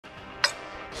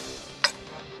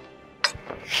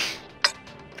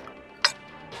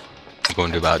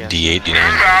Going to about D8, D9. Move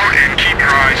out and keep your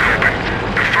eyes open.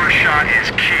 The first shot is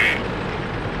key.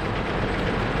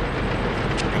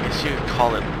 I guess you could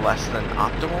call it less than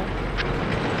optimal?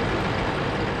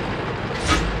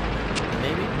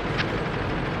 Maybe?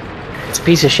 It's a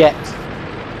piece of shit.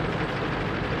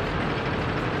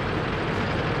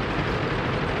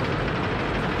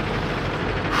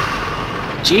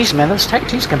 Jeez, man, those Tech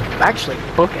 2s can actually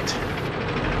book it.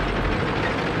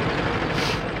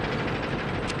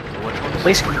 At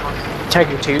least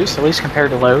Tiger 2s, at least compared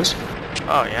to lows.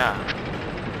 Oh yeah.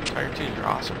 Tiger 2s are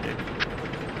awesome, dude.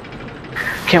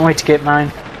 Can't wait to get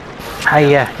mine.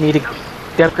 I need to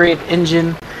upgrade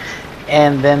engine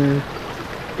and then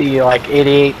the like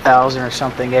 88,000 or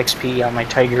something XP on my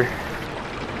Tiger.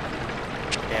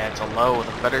 Yeah, it's a low with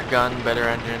a better gun, better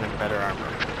engine, and better armor.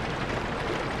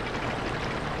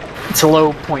 It's a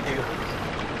low point two.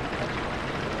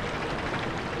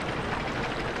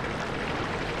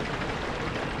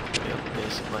 Yeah,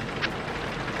 basically.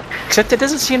 Except it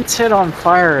doesn't seem to set on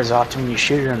fire as often when you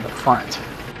shoot it in the front.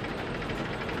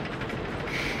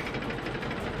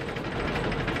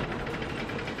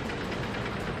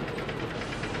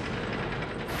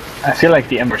 I feel like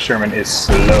the Ember Sherman is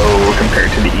slow compared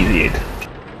to the EZ8.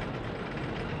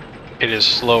 It is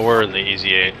slower in the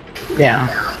EZ8.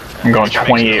 Yeah. I'm going Which makes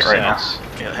 28 no right now. sense.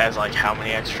 It has like how many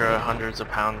extra hundreds of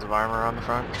pounds of armor on the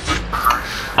front?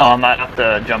 Oh, not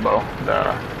the Jumbo,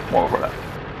 the one over that.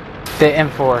 The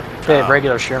M4, the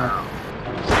regular Sherman.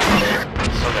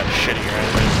 Still got a shittier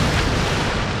engine.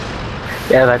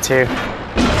 Yeah, that too.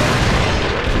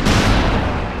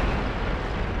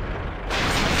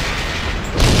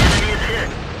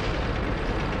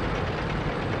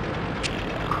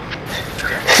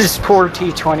 This poor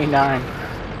T-29.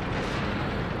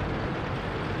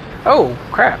 Oh,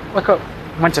 crap. Look what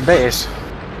went to base.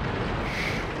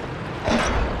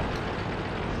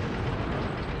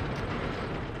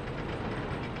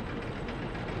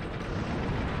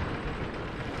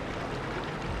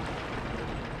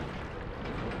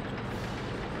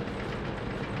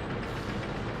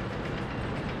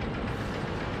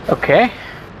 Okay.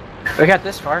 We got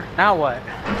this far. Now what?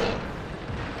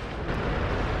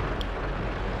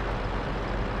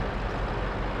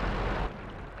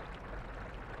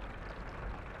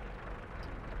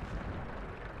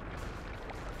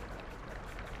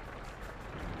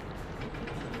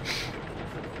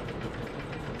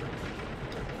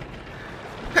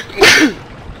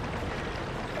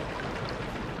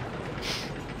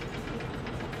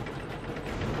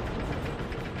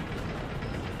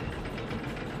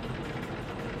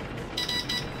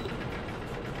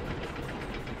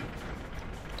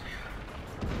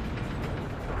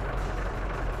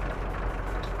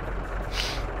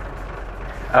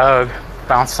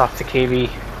 Bounced off the KV.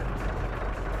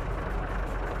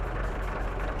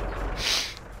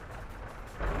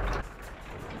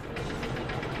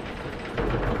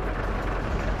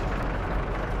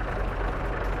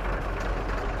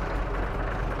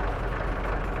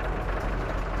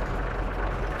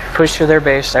 Push to their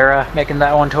base, they're making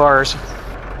that one to ours.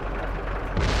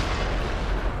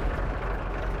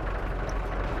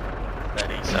 That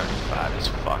E75 is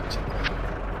fucked.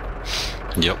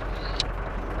 Yep.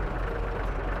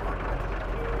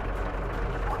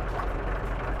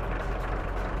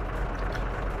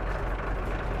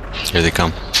 Here they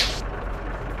come.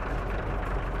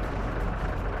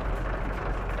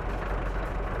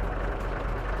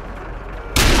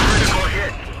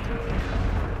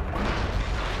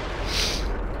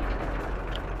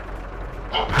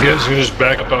 You guys can just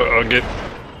back up. I'll get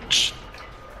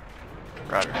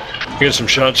Roger. get some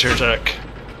shots here, Zach.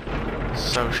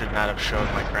 So should not have shown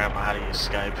my grandma how to use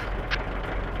Skype.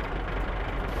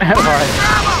 Penetration.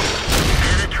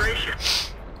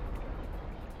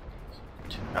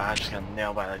 I just got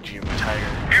nailed by that Jeep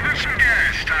Tiger. Give him some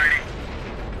gas, Tidy.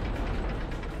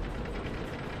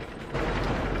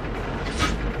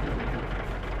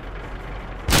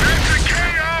 That's a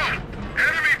KO!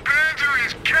 Enemy Panzer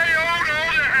is KO'd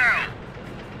all to hell!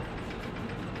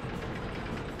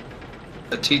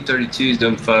 The T-32 is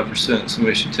down 5%.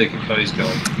 Somebody should take it while he's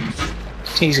gone.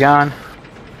 He's gone.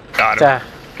 Got him.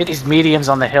 Get these mediums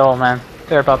on the hill, man.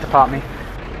 They're about to pop me.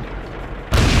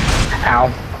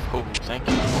 Ow. Oh, thank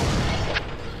you.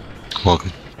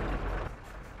 Welcome.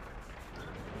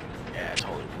 Yeah,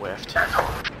 totally whiffed.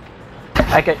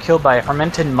 I got killed by a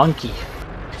fermented monkey.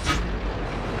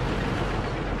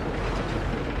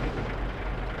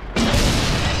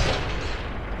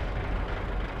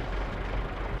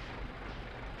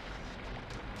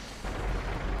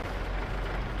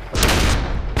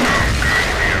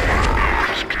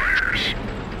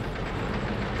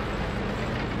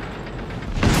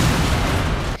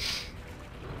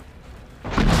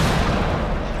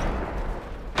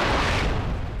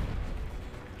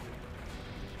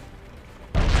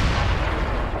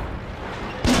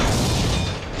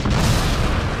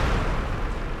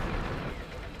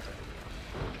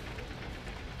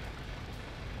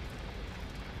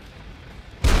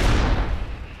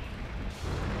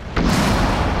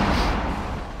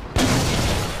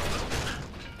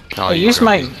 Oh, Hey, you use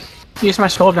grumpy. my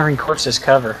smoldering corpse as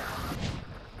cover.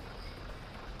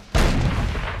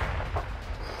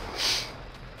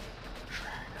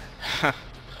 Land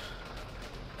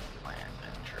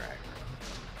and drag.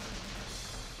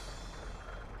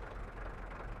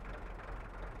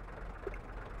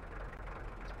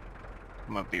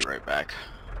 I'm gonna be right back.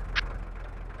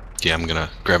 Yeah, I'm gonna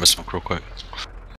grab a smoke real quick.